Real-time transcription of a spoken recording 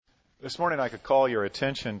This morning I could call your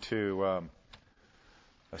attention to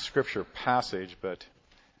a scripture passage, but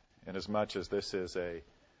inasmuch as this is a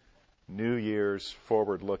New Year's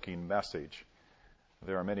forward-looking message,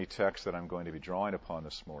 there are many texts that I'm going to be drawing upon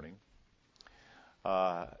this morning.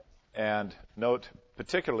 And note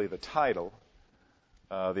particularly the title,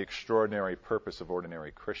 The Extraordinary Purpose of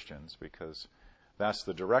Ordinary Christians, because that's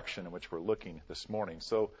the direction in which we're looking this morning.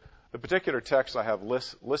 So the particular text I have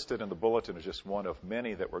listed in the bulletin is just one of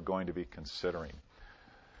many that we're going to be considering.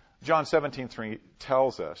 John 17:3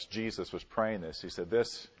 tells us, Jesus was praying this. He said,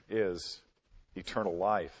 "This is eternal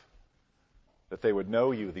life, that they would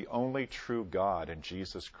know you, the only true God, and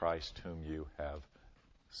Jesus Christ, whom you have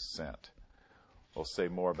sent." We'll say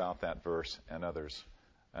more about that verse and others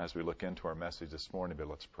as we look into our message this morning, but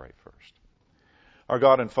let's pray first. Our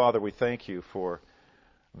God and Father, we thank you for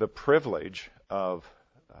the privilege of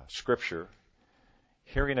Scripture,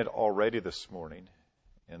 hearing it already this morning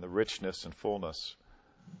in the richness and fullness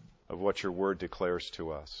of what your word declares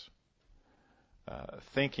to us.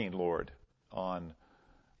 Thinking, Lord, on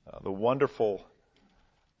the wonderful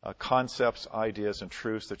concepts, ideas, and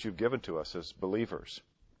truths that you've given to us as believers.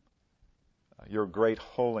 Your great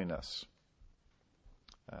holiness,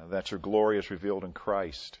 that your glory is revealed in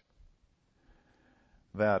Christ,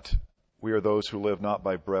 that we are those who live not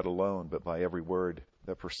by bread alone, but by every word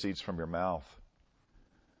that proceeds from your mouth.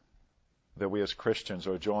 That we as Christians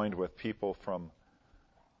are joined with people from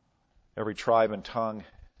every tribe and tongue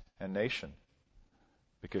and nation,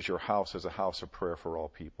 because your house is a house of prayer for all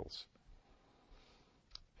peoples.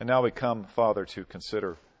 And now we come, Father, to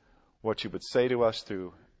consider what you would say to us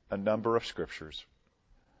through a number of scriptures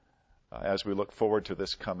as we look forward to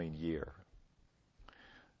this coming year,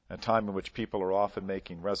 a time in which people are often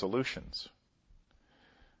making resolutions.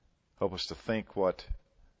 Help us to think what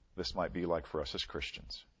this might be like for us as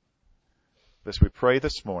Christians. This we pray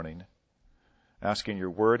this morning, asking your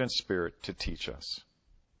word and spirit to teach us.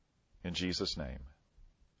 In Jesus' name,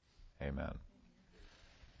 amen.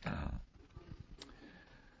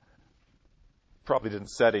 Probably didn't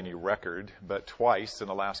set any record, but twice in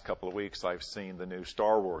the last couple of weeks I've seen the new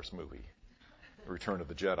Star Wars movie, Return of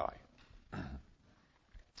the Jedi.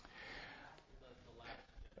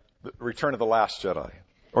 The Return of the Last Jedi.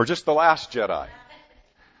 Or just The Last Jedi.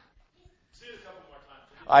 See it a couple more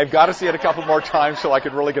times. I've got to see it a couple more times so I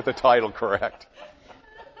can really get the title correct.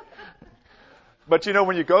 But you know,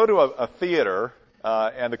 when you go to a theater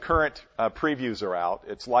and the current previews are out,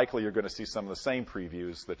 it's likely you're going to see some of the same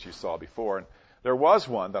previews that you saw before. And there was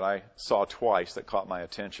one that I saw twice that caught my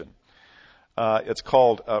attention. It's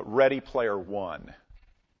called Ready Player One.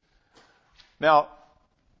 Now,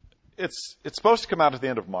 it's supposed to come out at the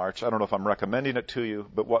end of March. I don't know if I'm recommending it to you,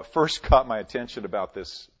 but what first caught my attention about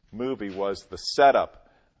this movie was the setup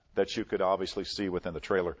that you could obviously see within the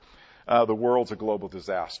trailer. The world's a global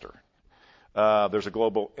disaster. There's a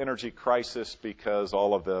global energy crisis because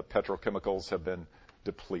all of the petrochemicals have been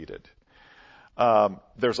depleted.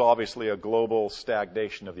 There's obviously a global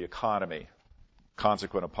stagnation of the economy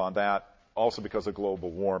consequent upon that, also because of global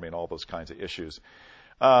warming, all those kinds of issues.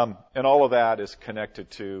 And all of that is connected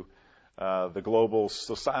to the global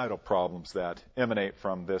societal problems that emanate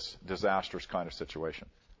from this disastrous kind of situation.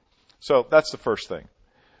 So that's the first thing.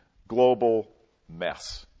 Global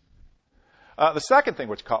mess. The second thing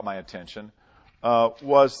which caught my attention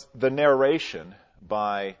was the narration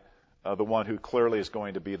by the one who clearly is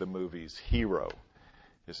going to be the movie's hero.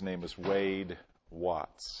 His name is Wade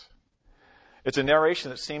Watts. It's a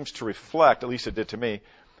narration that seems to reflect, at least it did to me,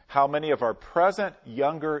 how many of our present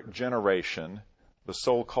younger generation, the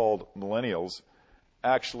so-called millennials,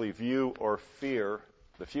 actually view or fear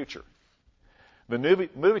the future. The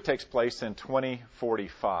movie takes place in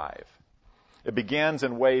 2045. It begins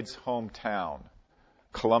in Wade's hometown,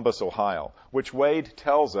 Columbus, Ohio, which Wade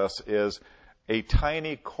tells us is a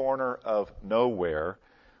tiny corner of nowhere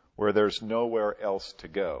where there's nowhere else to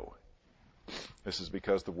go. This is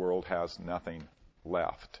because the world has nothing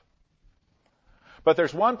left. But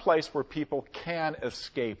there's one place where people can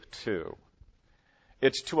escape to.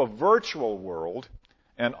 It's to a virtual world,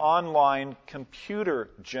 an online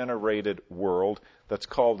computer-generated world that's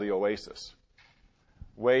called the Oasis.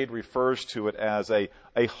 Wade refers to it as a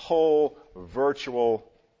whole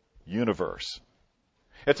virtual universe.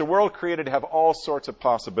 It's a world created to have all sorts of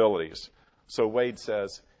possibilities. So Wade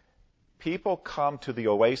says, people come to the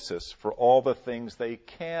Oasis for all the things they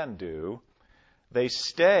can do. They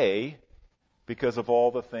stay because of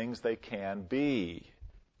all the things they can be.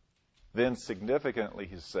 Then significantly,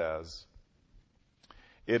 he says,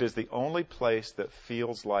 it is the only place that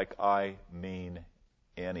feels like I mean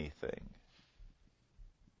anything.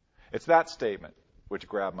 It's that statement which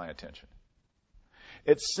grabbed my attention.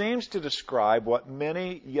 It seems to describe what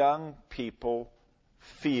many young people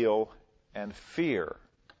feel and fear.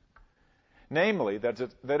 Namely, that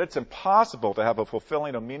it's impossible to have a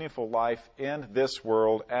fulfilling or meaningful life in this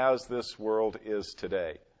world as this world is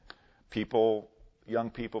today. Young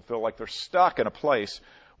people feel like they're stuck in a place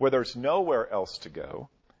where there's nowhere else to go.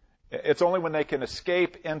 It's only when they can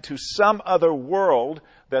escape into some other world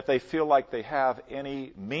that they feel like they have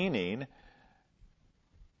any meaning.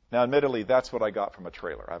 Now, admittedly, that's what I got from a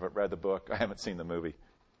trailer. I haven't read the book. I haven't seen the movie.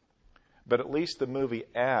 But at least the movie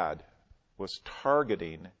ad was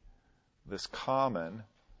targeting this common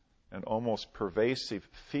and almost pervasive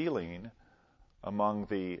feeling among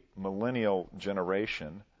the millennial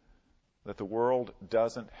generation that the world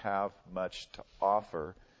doesn't have much to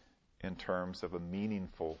offer in terms of a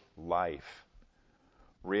meaningful life.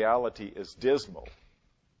 Reality is dismal,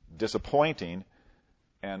 disappointing,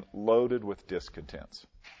 and loaded with discontents.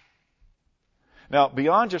 Now,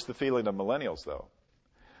 beyond just the feeling of millennials,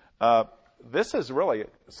 though, this is really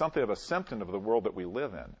something of a symptom of the world that we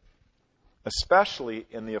live in, especially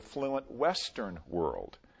in the affluent Western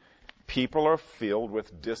world. People are filled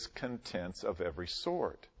with discontents of every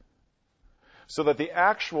sort, so that the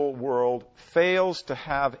actual world fails to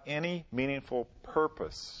have any meaningful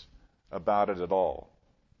purpose about it at all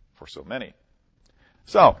for so many.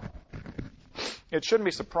 So, it shouldn't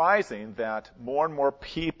be surprising that more and more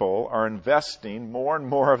people are investing more and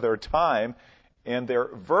more of their time in their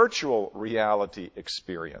virtual reality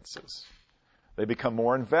experiences. They become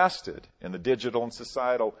more invested in the digital and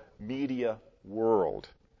societal media world,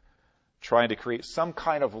 trying to create some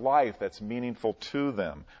kind of life that's meaningful to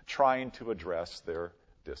them, trying to address their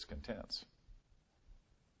discontents.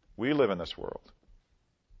 We live in this world.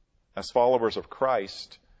 As followers of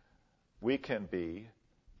Christ, we can be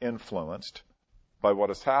influenced by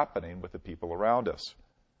what is happening with the people around us.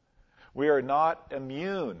 We are not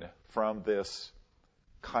immune from this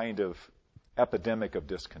kind of epidemic of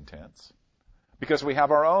discontents because we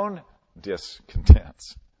have our own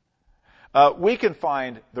discontents. We can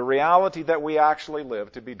find the reality that we actually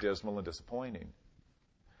live to be dismal and disappointing.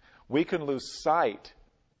 We can lose sight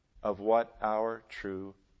of what our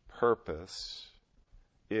true purpose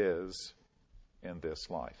is in this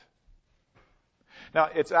life. Now,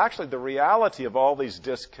 it's actually the reality of all these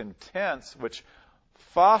discontents which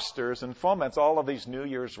fosters and foments all of these New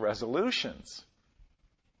Year's resolutions,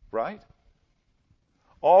 right?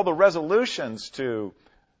 All the resolutions to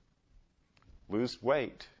lose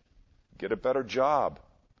weight, get a better job,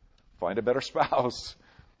 find a better spouse,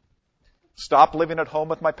 stop living at home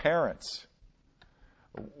with my parents.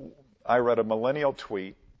 I read a millennial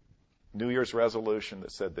tweet, New Year's resolution,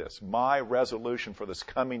 that said this: my resolution for this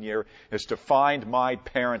coming year is to find my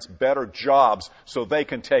parents better jobs so they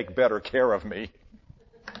can take better care of me.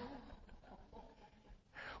 A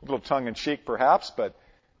little tongue-in-cheek perhaps, but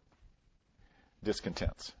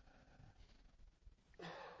discontents.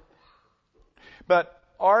 But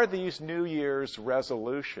are these New Year's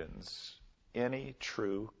resolutions any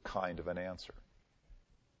true kind of an answer?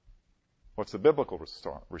 What's the biblical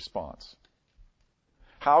response?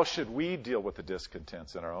 How should we deal with the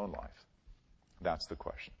discontents in our own life? That's the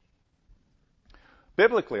question.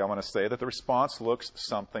 Biblically, I want to say that the response looks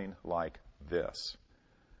something like this.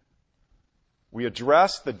 We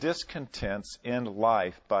address the discontents in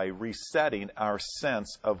life by resetting our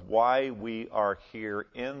sense of why we are here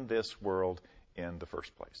in this world in the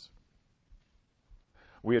first place.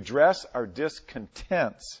 We address our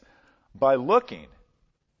discontents by looking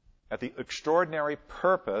at the extraordinary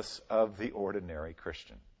purpose of the ordinary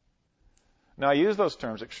Christian. Now, I use those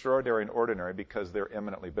terms, extraordinary and ordinary, because they're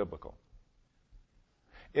eminently biblical.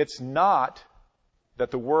 It's not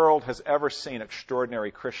that the world has ever seen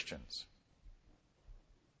extraordinary Christians.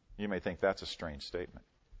 You may think that's a strange statement.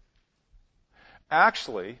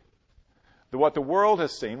 Actually, what the world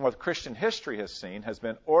has seen, what Christian history has seen, has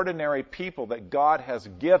been ordinary people that God has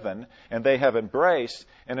given and they have embraced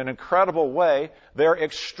in an incredible way their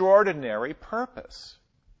extraordinary purpose.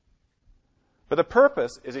 But the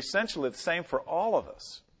purpose is essentially the same for all of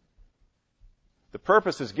us. The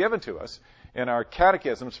purpose is given to us in our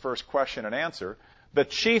catechism's first question and answer. The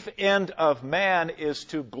chief end of man is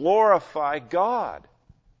to glorify God.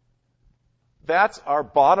 That's our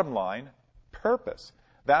bottom line purpose.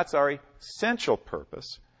 That's our essential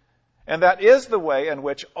purpose. And that is the way in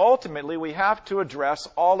which ultimately we have to address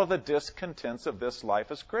all of the discontents of this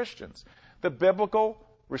life as Christians. The biblical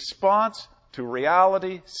response to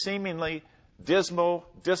reality, seemingly dismal,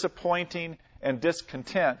 disappointing, and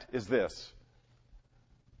discontent, is this: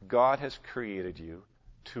 God has created you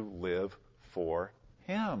to live for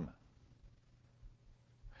Him.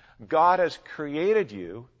 God has created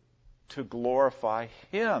you to glorify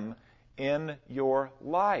Him in your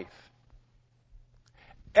life.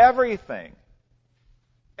 Everything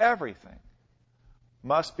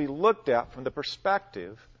must be looked at from the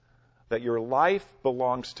perspective that your life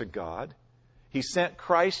belongs to God. He sent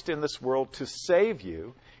Christ in this world to save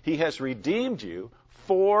you. He has redeemed you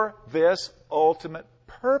for this ultimate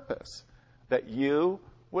purpose, that you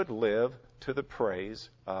would live to the praise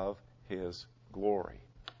of His glory.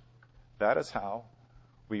 That is how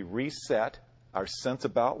we reset our sense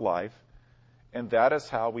about life, and that is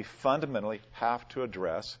how we fundamentally have to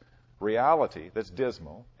address reality that's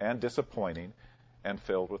dismal and disappointing and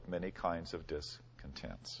filled with many kinds of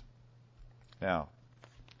discontents. Now,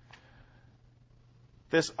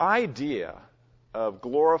 this idea of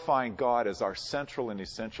glorifying God as our central and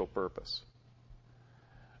essential purpose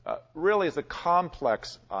really is a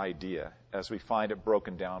complex idea as we find it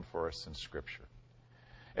broken down for us in Scripture.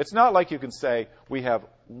 It's not like you can say we have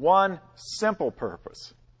one simple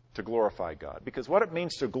purpose to glorify God, because what it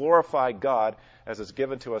means to glorify God as is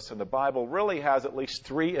given to us in the Bible really has at least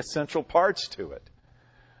three essential parts to it.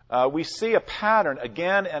 We see a pattern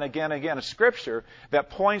again and again and again in Scripture that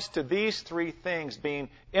points to these three things being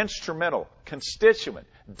instrumental, constituent,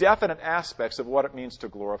 definite aspects of what it means to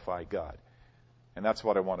glorify God. And that's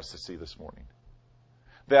what I want us to see this morning.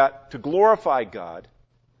 That to glorify God,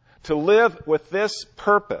 to live with this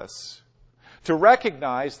purpose, to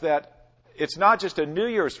recognize that it's not just a New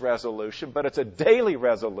Year's resolution, but it's a daily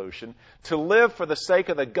resolution to live for the sake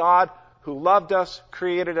of the God who loved us,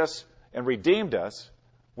 created us, and redeemed us.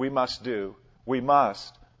 We must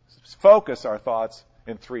focus our thoughts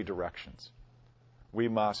in three directions. We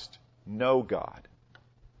must know God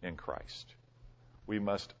in Christ. We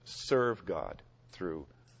must serve God through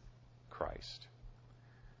Christ.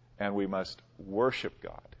 And we must worship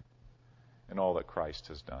God in all that Christ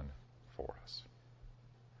has done for us.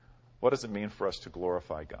 What does it mean for us to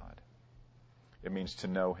glorify God? It means to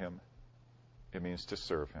know Him. It means to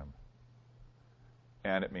serve Him.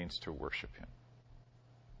 And it means to worship Him.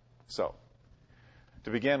 So,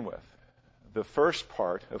 to begin with, the first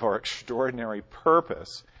part of our extraordinary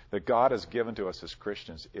purpose that God has given to us as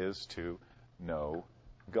Christians is to know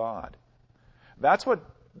God. That's what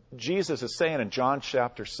Jesus is saying in John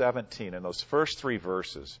chapter 17. In those first three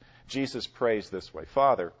verses, Jesus prays this way: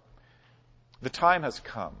 Father, the time has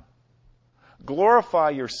come.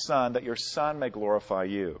 Glorify your Son, that your Son may glorify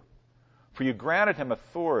you. For you granted Him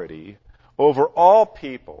authority over all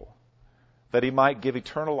people, that He might give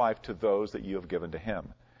eternal life to those that you have given to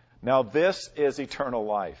Him. Now this is eternal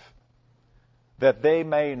life, that they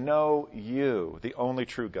may know you, the only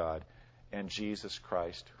true God, and Jesus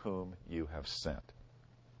Christ, whom you have sent.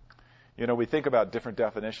 You know, we think about different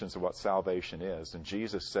definitions of what salvation is, and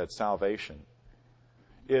Jesus said salvation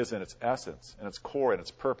is, in its essence, in its core, in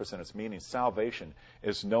its purpose, in its meaning, salvation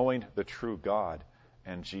is knowing the true God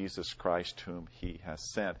and Jesus Christ whom He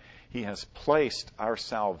has sent. He has placed our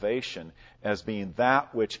salvation as being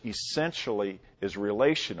that which essentially is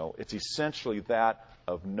relational. It's essentially that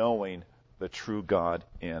of knowing the true God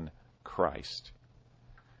in Christ.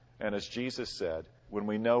 And as Jesus said, when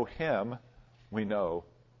we know Him, we know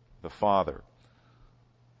the Father.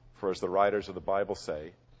 For as the writers of the Bible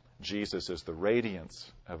say, Jesus is the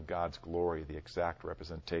radiance of God's glory, the exact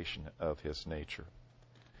representation of His nature.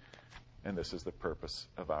 And this is the purpose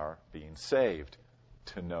of our being saved,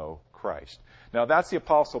 to know Christ. Now, that's the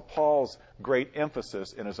Apostle Paul's great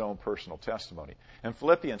emphasis in his own personal testimony. In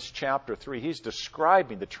Philippians chapter 3, he's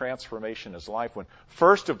describing the transformation in his life when,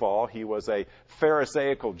 first of all, he was a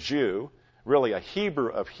Pharisaical Jew, really a Hebrew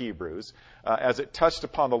of Hebrews. As it touched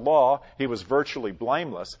upon the law, he was virtually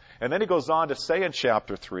blameless. And then he goes on to say in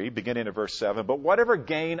chapter 3, beginning at verse 7, but whatever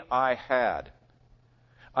gain I had,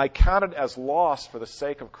 I counted as loss for the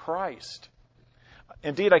sake of Christ.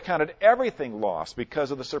 Indeed, I counted everything lost because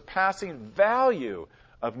of the surpassing value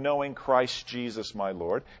of knowing Christ Jesus my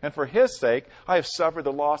Lord. And for His sake, I have suffered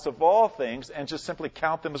the loss of all things and just simply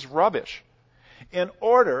count them as rubbish, in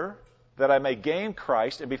order that I may gain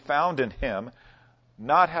Christ and be found in Him,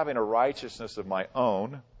 not having a righteousness of my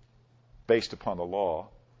own based upon the law,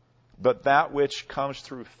 but that which comes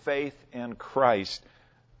through faith in Christ,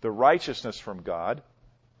 the righteousness from God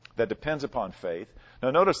that depends upon faith.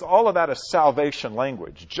 Now notice all of that is salvation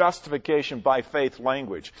language, justification by faith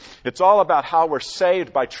language. It's all about how we're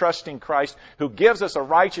saved by trusting Christ, who gives us a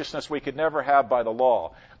righteousness we could never have by the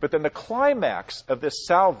law. But then the climax of this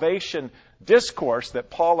salvation discourse that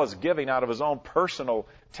Paul is giving out of his own personal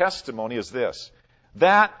testimony is this: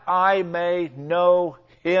 that I may know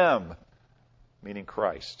Him, meaning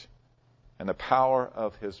Christ, and the power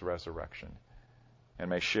of His resurrection, and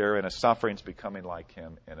may share in his sufferings, becoming like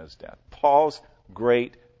him in his death. Paul's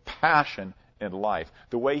great passion in life,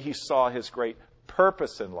 the way he saw his great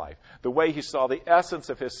purpose in life, the way he saw the essence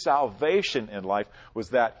of his salvation in life, was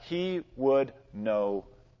that he would know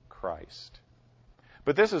Christ.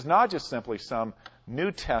 But this is not just simply some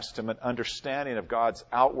New Testament understanding of God's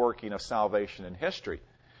outworking of salvation in history.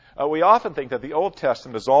 We often think that the Old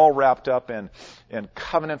Testament is all wrapped up in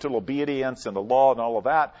covenantal obedience and the law and all of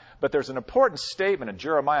that. But there's an important statement in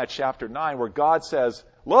Jeremiah chapter 9 where God says,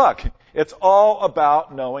 look, it's all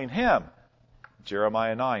about knowing him.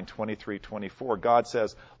 Jeremiah 9, 23, 24, God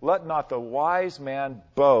says, let not the wise man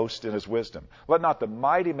boast in his wisdom. Let not the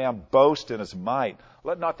mighty man boast in his might.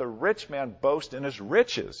 Let not the rich man boast in his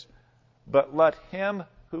riches. But let him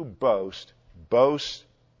who boasts, boast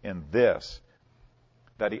in this,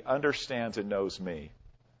 that he understands and knows me,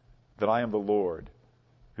 that I am the Lord,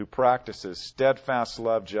 who practices steadfast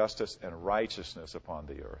love, justice, and righteousness upon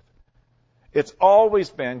the earth. It's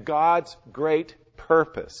always been God's great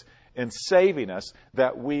purpose in saving us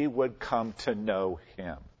that we would come to know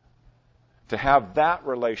him, to have that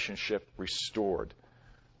relationship restored,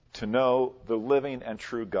 to know the living and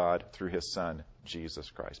true God through his Son,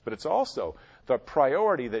 Jesus Christ. But it's also the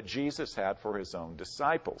priority that Jesus had for his own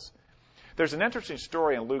disciples. There's an interesting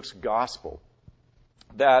story in Luke's gospel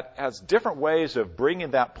that has different ways of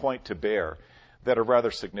bringing that point to bear that are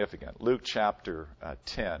rather significant. Luke chapter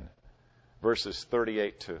 10, verses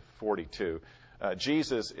 38 to 42.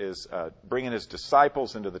 Jesus is bringing his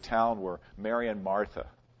disciples into the town where Mary and Martha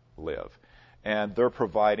live. And they're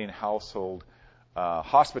providing household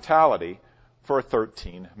hospitality for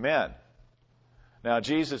 13 men. Now,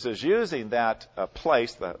 Jesus is using that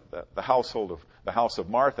place, the house of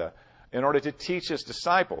Martha, in order to teach his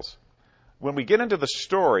disciples. When we get into the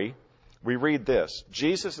story, we read this.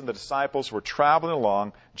 Jesus and the disciples were traveling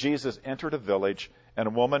along. Jesus entered a village, and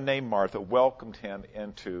a woman named Martha welcomed him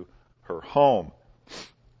into her home.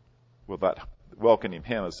 Well, that welcoming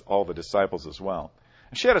him as all the disciples as well.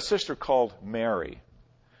 And she had a sister called Mary,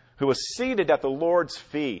 who was seated at the Lord's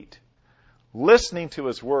feet, listening to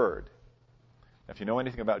his word. If you know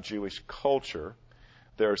anything about Jewish culture,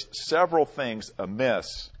 there's several things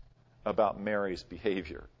amiss about Mary's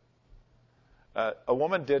behavior. A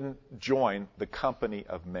woman didn't join the company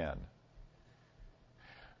of men.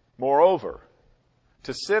 Moreover,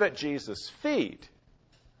 to sit at Jesus' feet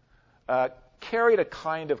carried a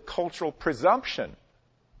kind of cultural presumption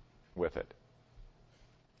with it.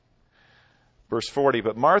 Verse 40,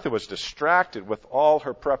 but Martha was distracted with all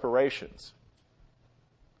her preparations.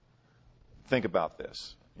 Think about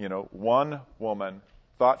this. You know, one woman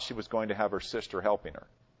thought she was going to have her sister helping her.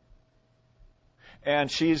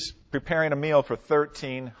 And she's preparing a meal for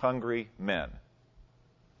 13 hungry men.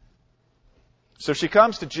 So she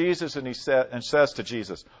comes to Jesus and says to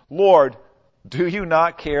Jesus, Lord, do you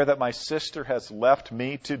not care that my sister has left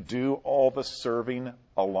me to do all the serving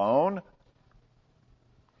alone?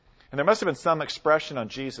 And there must have been some expression on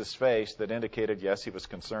Jesus' face that indicated, yes, he was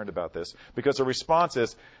concerned about this, because the response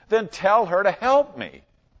is, then tell her to help me.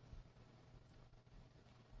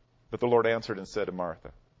 But the Lord answered and said to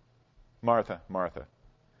Martha, Martha, Martha,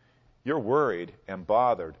 you're worried and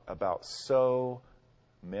bothered about so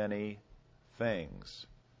many things,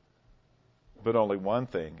 but only one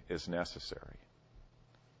thing is necessary.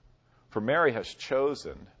 For Mary has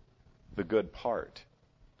chosen the good part,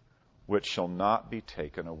 which shall not be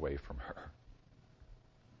taken away from her.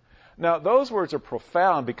 Now, those words are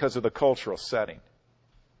profound because of the cultural setting.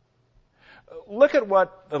 Look at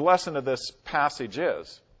what the lesson of this passage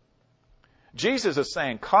is. Jesus is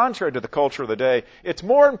saying, contrary to the culture of the day, it's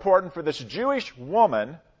more important for this Jewish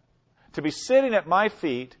woman to be sitting at my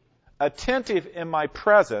feet, attentive in my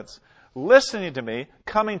presence, listening to me,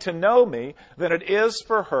 coming to know me, than it is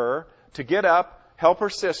for her to get up, help her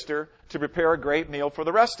sister to prepare a great meal for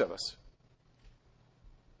the rest of us.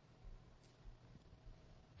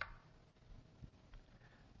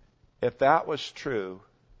 If that was true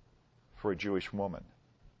for a Jewish woman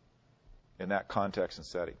in that context and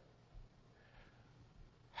setting,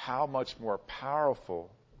 how much more powerful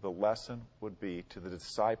the lesson would be to the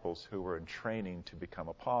disciples who were in training to become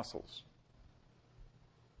apostles.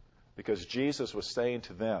 Because Jesus was saying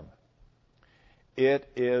to them, it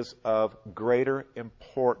is of greater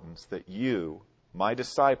importance that you, my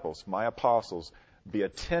disciples, my apostles, be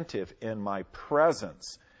attentive in my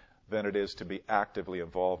presence than it is to be actively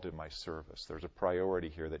involved in my service. There's a priority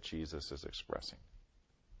here that Jesus is expressing.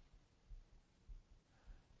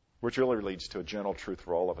 Which really leads to a general truth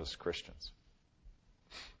for all of us Christians.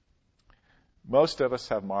 Most of us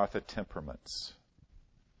have Martha temperaments.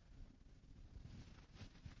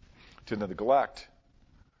 To neglect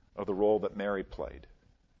of the role that Mary played.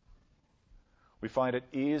 We find it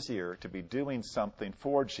easier to be doing something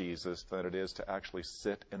for Jesus than it is to actually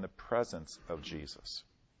sit in the presence of Jesus.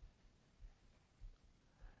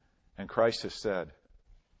 And Christ has said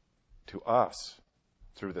to us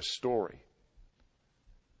through this story,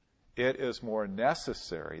 it is more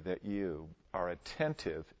necessary that you are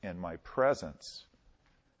attentive in my presence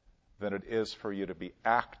than it is for you to be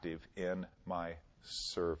active in my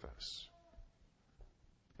service.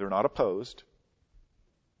 They're not opposed.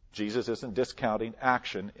 Jesus isn't discounting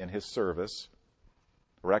action in his service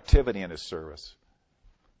or activity in his service.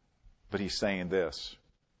 But he's saying this.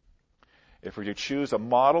 If we're to choose a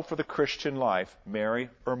model for the Christian life, Mary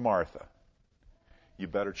or Martha, you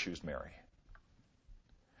better choose Mary.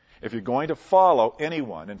 If you're going to follow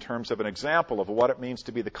anyone in terms of an example of what it means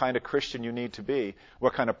to be the kind of Christian you need to be,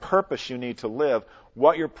 what kind of purpose you need to live,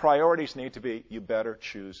 what your priorities need to be, you better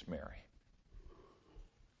choose Mary.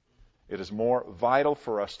 It is more vital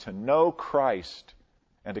for us to know Christ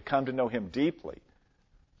and to come to know him deeply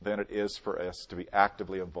than it is for us to be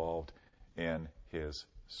actively involved in his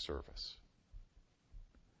service.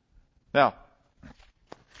 Now,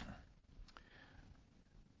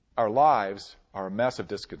 our lives are a mess of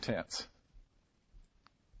discontents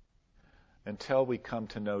until we come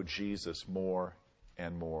to know Jesus more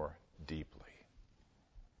and more deeply.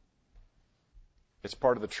 It's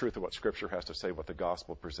part of the truth of what Scripture has to say, what the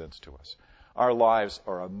gospel presents to us. Our lives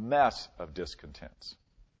are a mess of discontents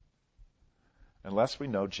unless we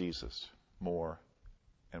know Jesus more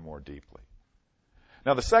and more deeply.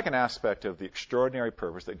 Now, the second aspect of the extraordinary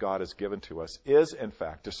purpose that God has given to us is, in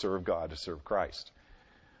fact, to serve God, to serve Christ.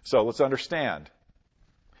 So let's understand.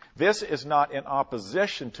 This is not in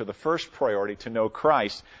opposition to the first priority, to know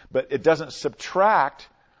Christ, but it doesn't subtract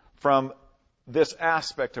from this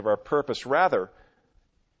aspect of our purpose. Rather,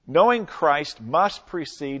 knowing Christ must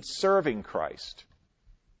precede serving Christ.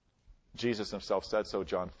 Jesus himself said so,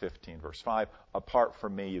 John 15, verse 5, apart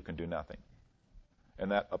from me you can do nothing.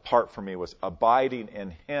 And that apart from me was abiding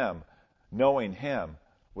in him, knowing him,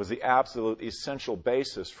 was the absolute essential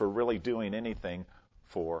basis for really doing anything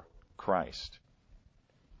for Christ.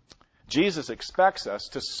 Jesus expects us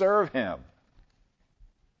to serve him,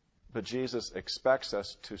 but Jesus expects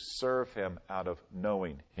us to serve him out of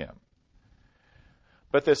knowing him.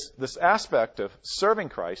 But this aspect of serving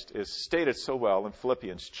Christ is stated so well in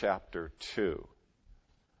Philippians chapter 2.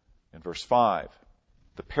 In verse 5,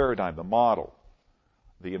 the paradigm, the model,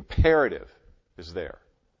 the imperative is there.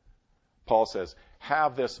 Paul says,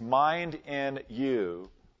 have this mind in you,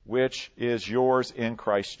 which is yours in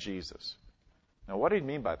Christ Jesus. Now, what do you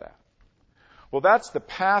mean by that? Well, that's the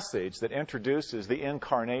passage that introduces the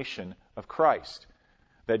incarnation of Christ.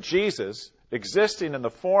 That Jesus, existing in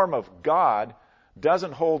the form of God,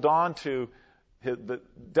 doesn't hold on to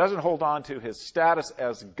his status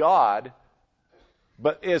as God,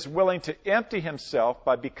 but is willing to empty himself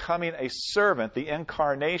by becoming a servant, the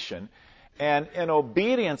incarnation. And in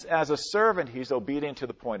obedience as a servant, he's obedient to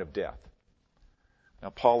the point of death. Now,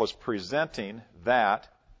 Paul is presenting that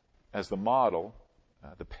as the model,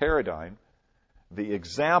 the paradigm, the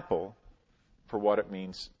example for what it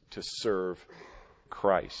means to serve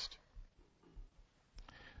Christ.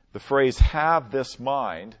 The phrase, have this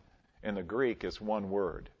mind, in the Greek is one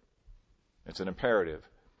word. It's an imperative.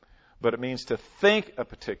 But it means to think a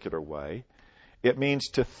particular way. It means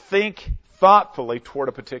to think thoughtfully toward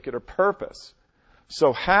a particular purpose.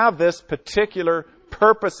 So have this particular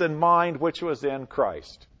purpose in mind, which was in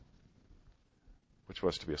Christ, which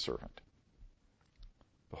was to be a servant.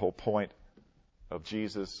 The whole point of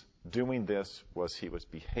Jesus doing this was he was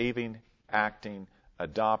behaving, acting,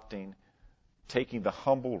 adopting, taking the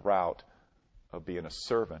humble route of being a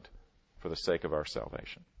servant for the sake of our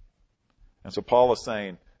salvation. And so Paul is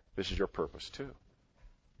saying, this is your purpose too.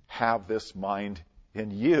 Have this mind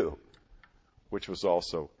in you, which was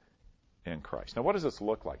also in Christ. Now, what does this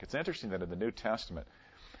look like? It's interesting that in the New Testament,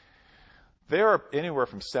 there are anywhere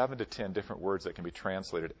from 7 to 10 different words that can be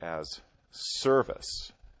translated as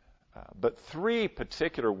service. But 3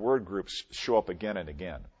 particular word groups show up again and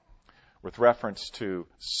again with reference to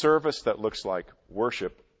service that looks like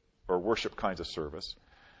worship or worship kinds of service,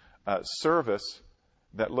 service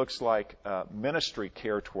that looks like ministry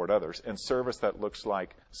care toward others, and service that looks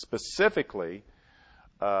like specifically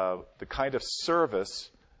the kind of service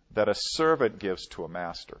that a servant gives to a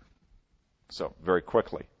master. So, very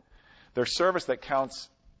quickly, there's service that counts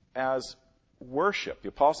as worship. The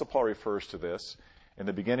Apostle Paul refers to this in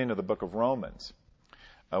the beginning of the book of Romans.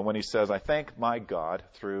 when he says, I thank my God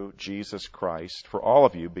through Jesus Christ for all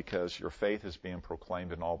of you because your faith is being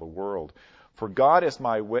proclaimed in all the world. For God is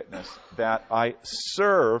my witness that I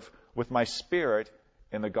serve with my spirit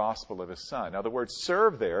in the gospel of his Son. Now, the word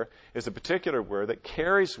serve there is a particular word that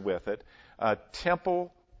carries with it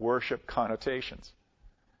temple worship connotations.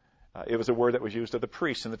 It was a word that was used of the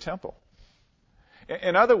priests in the temple.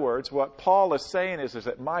 In other words, what Paul is saying is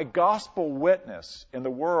that my gospel witness in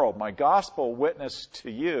the world, my gospel witness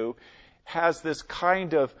to you, has this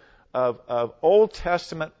kind of Old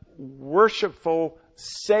Testament worshipful,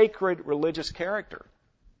 sacred religious character.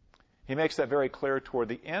 He makes that very clear toward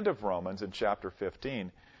the end of Romans in chapter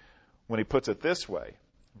 15 when he puts it this way,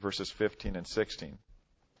 verses 15 and 16.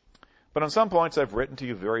 But on some points I've written to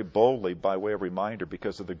you very boldly by way of reminder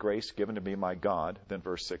because of the grace given to me by God. Then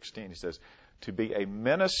verse 16, he says, to be a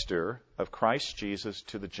minister of Christ Jesus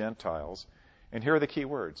to the Gentiles. And here are the key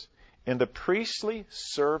words. In the priestly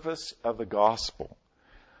service of the gospel,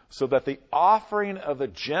 so that the offering of the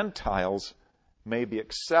Gentiles may be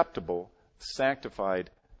acceptable, sanctified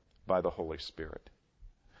by the Holy Spirit.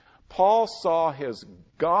 Paul saw his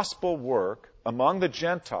gospel work among the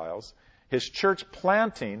Gentiles, his church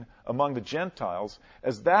planting among the Gentiles,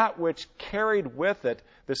 as that which carried with it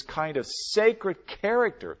this kind of sacred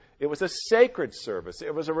character. It was a sacred service.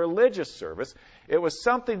 It was a religious service. It was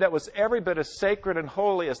something that was every bit as sacred and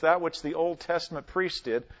holy as that which the Old Testament priests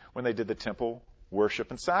did when they did the temple worship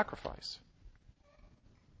and sacrifice.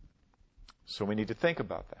 So we need to think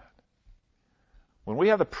about that. When we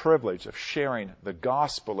have the privilege of sharing the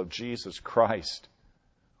gospel of Jesus Christ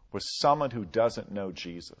with someone who doesn't know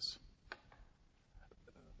Jesus,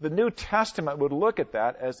 the New Testament would look at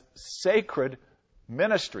that as sacred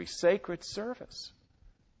ministry, sacred service.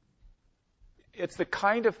 It's the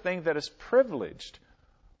kind of thing that is privileged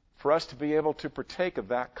for us to be able to partake of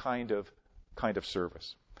that kind of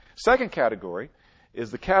service. Second category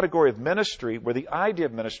is the category of ministry where the idea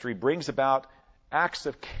of ministry brings about acts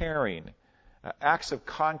of caring, acts of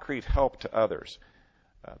concrete help to others.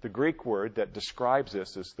 The Greek word that describes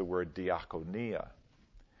this is the word diakonia.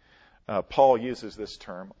 Paul uses this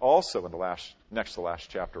term also in the next to last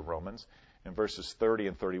chapter of Romans, in verses 30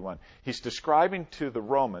 and 31. He's describing to the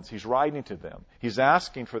Romans, he's writing to them, he's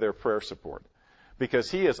asking for their prayer support because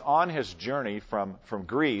he is on his journey from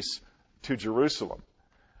Greece to Jerusalem.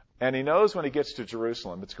 And he knows when he gets to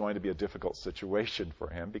Jerusalem, it's going to be a difficult situation for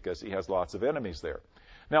him because he has lots of enemies there.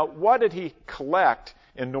 Now, what did he collect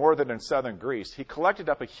in northern and southern Greece? He collected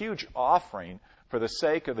up a huge offering for the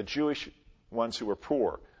sake of the Jewish ones who were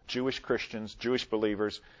poor, Jewish Christians, Jewish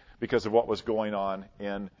believers, because of what was going on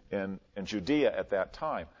in Judea at that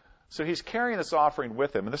time. So he's carrying this offering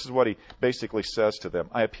with him, and this is what he basically says to them.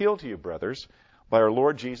 I appeal to you, brothers, by our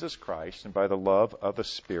Lord Jesus Christ and by the love of the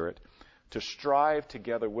Spirit, to strive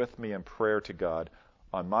together with me in prayer to God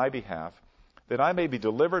on my behalf, that I may be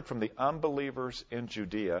delivered from the unbelievers in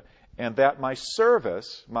Judea, and that my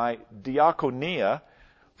service, my diakonia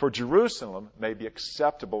for Jerusalem, may be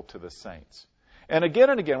acceptable to the saints. And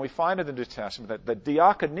again, we find in the New Testament that the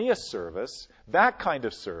diakonia service, that kind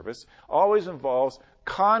of service, always involves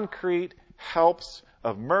concrete helps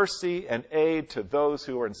of mercy and aid to those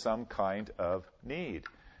who are in some kind of need.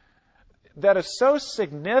 That is so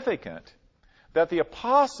significant that the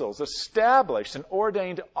apostles established an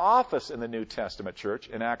ordained office in the New Testament church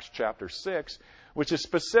in Acts chapter 6, which is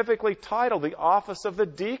specifically titled the office of the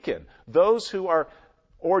deacon, those who are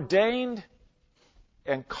ordained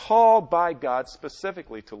and called by God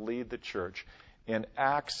specifically to lead the church in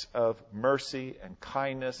acts of mercy and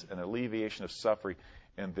kindness and alleviation of suffering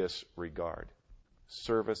in this regard.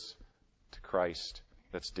 Service to Christ,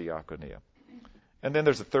 that's diakonia. And then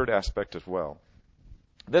there's a third aspect as well.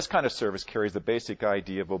 This kind of service carries the basic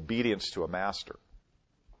idea of obedience to a master.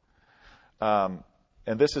 And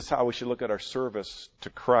this is how we should look at our service to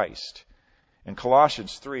Christ. In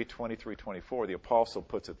Colossians 3:23-24, the apostle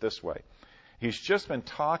puts it this way. He's just been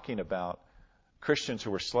talking about Christians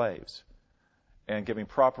who were slaves and giving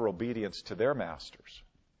proper obedience to their masters.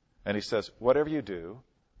 And he says, whatever you do,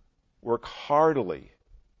 work heartily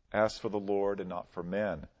as for the Lord and not for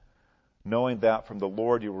men, knowing that from the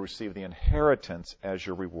Lord you will receive the inheritance as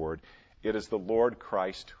your reward. It is the Lord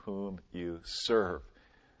Christ whom you serve.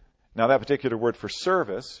 Now, that particular word for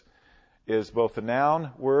service is both the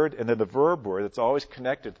noun word and then the verb word that's always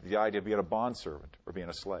connected to the idea of being a bondservant or being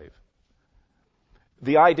a slave.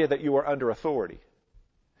 The idea that you are under authority.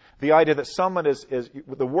 The idea that someone is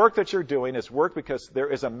the work that you're doing is work because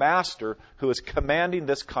there is a master who is commanding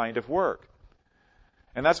this kind of work.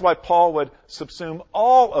 And that's why Paul would subsume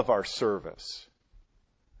all of our service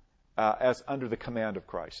as under the command of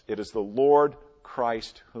Christ. It is the Lord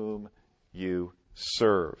Christ whom you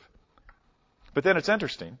serve. But then it's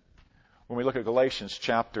interesting. When we look at Galatians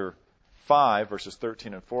chapter 5, verses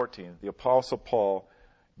 13 and 14, the Apostle Paul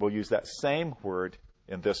will use that same word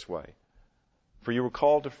in this way. For you were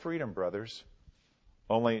called to freedom, brothers.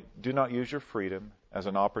 Only do not use your freedom as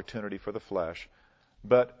an opportunity for the flesh,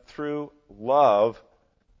 but through love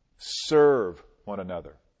serve one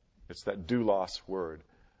another. It's that doulos word.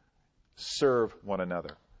 Serve one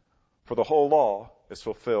another. For the whole law is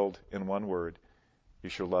fulfilled in one word. You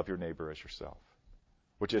shall love your neighbor as yourself.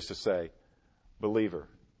 Which is to say, believer,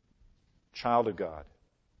 child of God,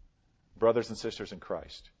 brothers and sisters in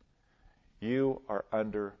Christ, you are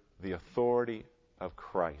under the authority of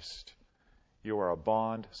Christ. You are a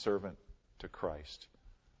bond servant to Christ.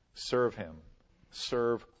 Serve him,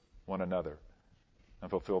 serve one another, and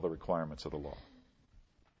fulfill the requirements of the law.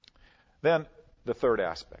 Then the third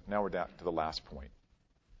aspect. Now we're down to the last point.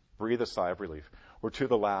 Breathe a sigh of relief. We're to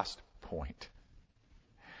the last point.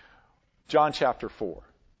 John chapter 4.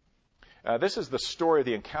 This is the story of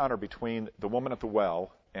the encounter between the woman at the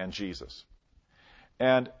well and Jesus.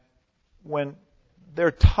 And when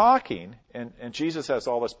they're talking, and Jesus has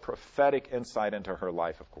all this prophetic insight into her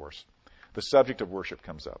life, of course, the subject of worship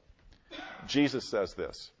comes up. Jesus says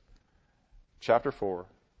this, chapter 4,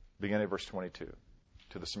 beginning of verse 22,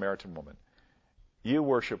 to the Samaritan woman, you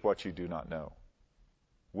worship what you do not know.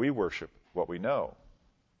 We worship what we know,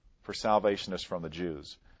 for salvation is from the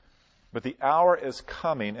Jews. But the hour is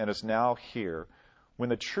coming and is now here when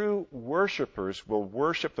the true worshipers will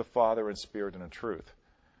worship the Father in spirit and in truth.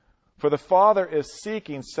 For the Father is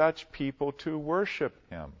seeking such people to worship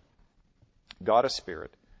him. God is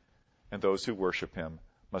spirit, and those who worship him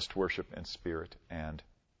must worship in spirit and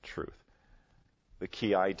truth. The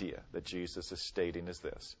key idea that Jesus is stating is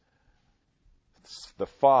this. The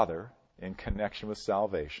Father, in connection with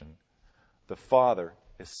salvation, the Father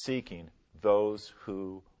is seeking those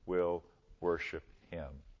who will worship him.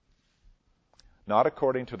 Not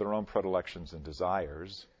according to their own predilections and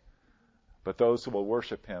desires, but those who will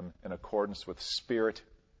worship him in accordance with spirit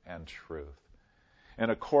and truth. In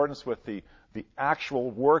accordance with the actual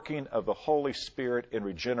working of the Holy Spirit in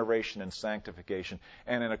regeneration and sanctification,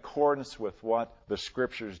 and in accordance with what the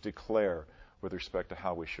Scriptures declare with respect to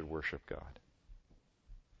how we should worship God.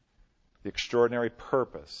 The extraordinary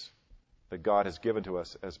purpose that God has given to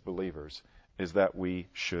us as believers is that we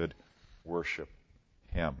should worship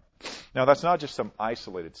him. Now, that's not just some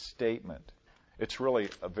isolated statement. It's really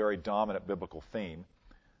a very dominant biblical theme.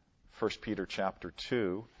 1 Peter chapter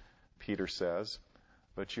 2, Peter says,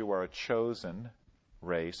 but you are a chosen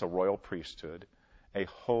race, a royal priesthood, a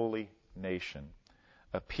holy nation,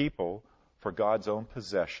 a people for God's own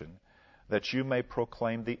possession, that you may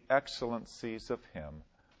proclaim the excellencies of him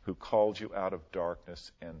who called you out of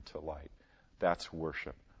darkness into light. That's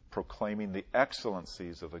worship. Proclaiming the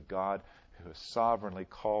excellencies of the God who has sovereignly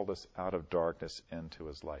called us out of darkness into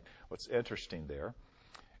his light. What's interesting there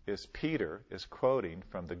is Peter is quoting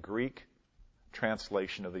from the Greek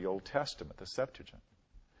translation of the Old Testament, the Septuagint.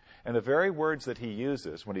 And the very words that he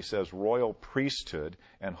uses when he says royal priesthood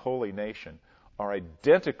and holy nation are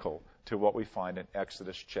identical to what we find in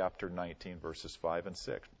Exodus chapter 19, verses 5 and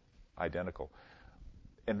 6. Identical.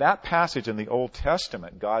 In that passage in the Old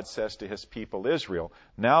Testament, God says to his people Israel,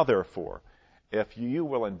 now therefore, if you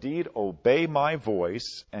will indeed obey my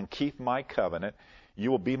voice and keep my covenant,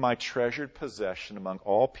 you will be my treasured possession among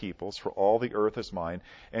all peoples, for all the earth is mine,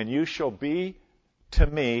 and you shall be to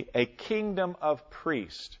me a kingdom of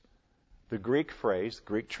priests. The Greek phrase,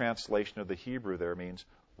 Greek translation of the Hebrew there means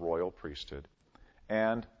royal priesthood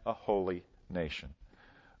and a holy nation.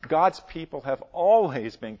 God's people have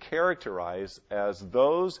always been characterized as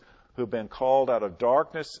those who've been called out of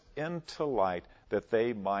darkness into light, that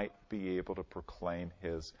they might be able to proclaim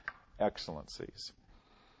his excellencies.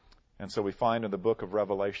 And so we find in the book of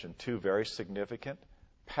Revelation two very significant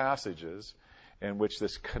passages in which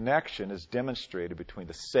this connection is demonstrated between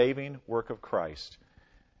the saving work of Christ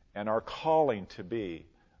and our calling to be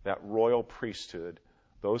that royal priesthood,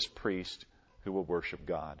 those priests who will worship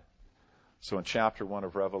God. So in chapter 1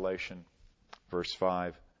 of Revelation, verse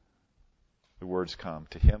 5, the words come,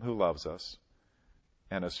 to him who loves us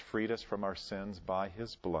and has freed us from our sins by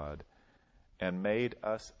his blood and made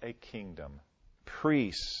us a kingdom,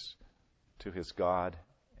 priests to his God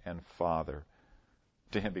and Father.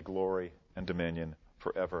 To him be glory and dominion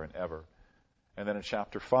forever and ever. And then in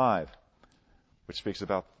chapter 5, which speaks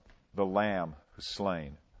about the Lamb who's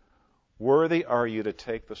slain, worthy are you to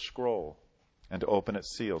take the scroll and to open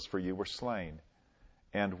its seals, for you were slain,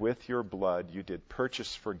 and with your blood you did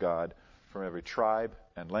purchase for God from every tribe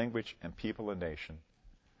and language and people and nation.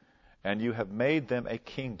 And you have made them a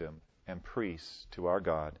kingdom and priests to our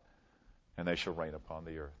God, and they shall reign upon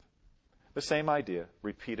the earth. The same idea,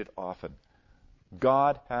 repeated often.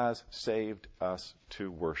 God has saved us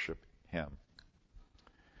to worship Him.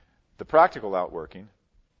 The practical outworking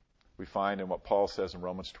we find in what Paul says in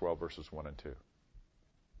Romans 12, verses 1 and 2.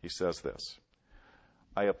 He says this,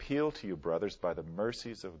 I appeal to you, brothers, by the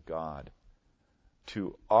mercies of God,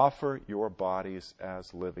 to offer your bodies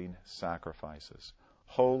as living sacrifices,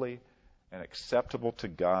 holy and acceptable to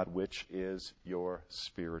God, which is your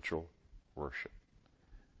spiritual worship.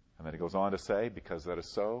 And then he goes on to say, because that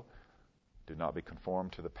is so, do not be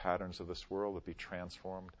conformed to the patterns of this world, but be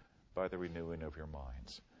transformed by the renewing of your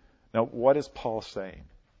minds. Now, what is Paul saying?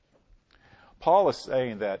 Paul is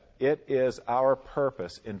saying that it is our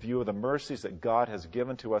purpose, in view of the mercies that God has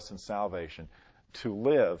given to us in salvation, to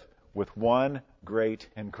live with one great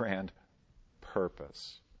and grand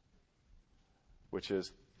purpose, which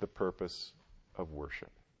is the purpose of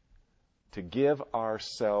worship. To give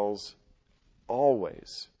ourselves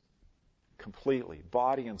always, completely,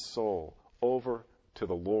 body and soul, over to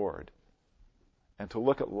the Lord, and to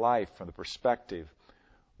look at life from the perspective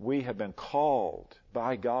we have been called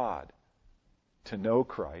by God to know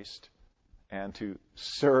Christ and to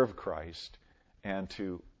serve Christ and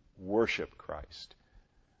to worship Christ.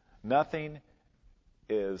 Nothing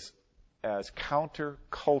is as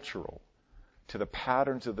countercultural to the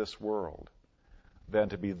patterns of this world than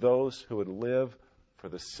to be those who would live for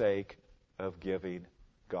the sake of giving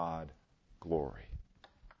God glory.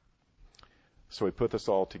 So we put this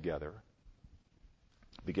all together,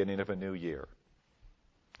 beginning of a new year,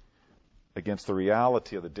 against the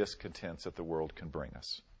reality of the discontents that the world can bring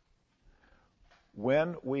us.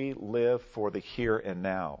 When we live for the here and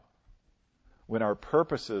now, when our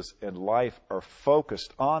purposes in life are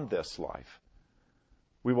focused on this life,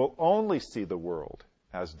 we will only see the world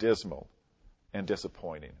as dismal and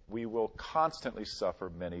disappointing. We will constantly suffer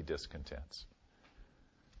many discontents.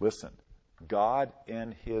 Listen, God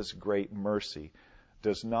in His great mercy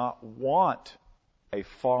does not want a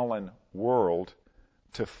fallen world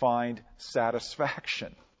to find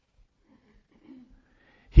satisfaction.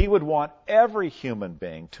 He would want every human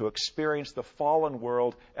being to experience the fallen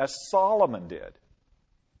world as Solomon did.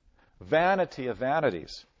 Vanity of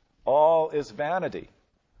vanities. All is vanity.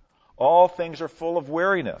 All things are full of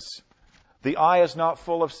weariness. The eye is not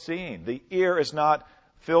full of seeing. The ear is not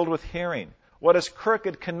filled with hearing. What is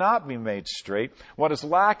crooked cannot be made straight. What is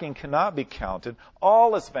lacking cannot be counted.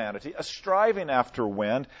 All is vanity, a striving after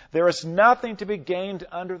wind. There is nothing to be gained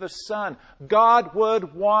under the sun. God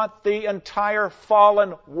would want the entire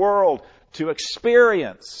fallen world to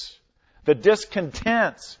experience the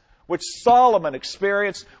discontents which Solomon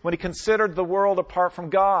experienced when he considered the world apart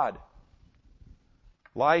from God.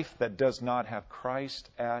 Life that does not have Christ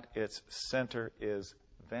at its center is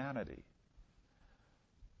vanity.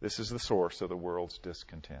 This is the source of the world's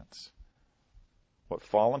discontents. What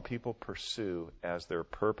fallen people pursue as their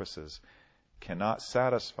purposes cannot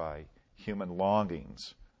satisfy human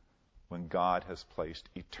longings when God has placed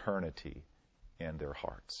eternity in their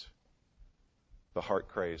hearts. The heart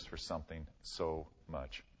craves for something so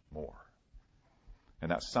much more. And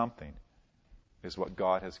that something is what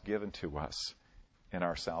God has given to us in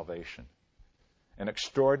our salvation. An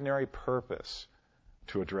extraordinary purpose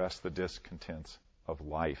to address the discontents of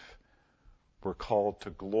life. We're called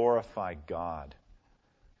to glorify God,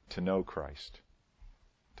 to know Christ,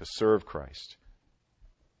 to serve Christ,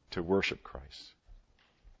 to worship Christ.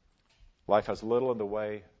 Life has little in the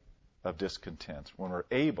way of discontent when we're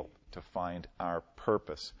able to find our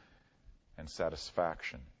purpose and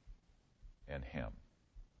satisfaction in Him.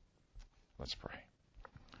 Let's pray.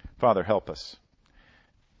 Father, help us.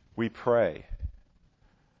 We pray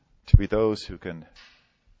to be those who can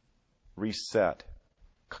reset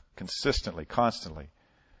consistently, constantly,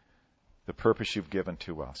 the purpose you've given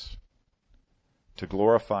to us, to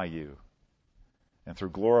glorify you, and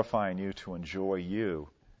through glorifying you, to enjoy you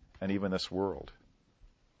and even this world.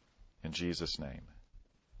 In Jesus' name,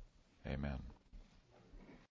 amen.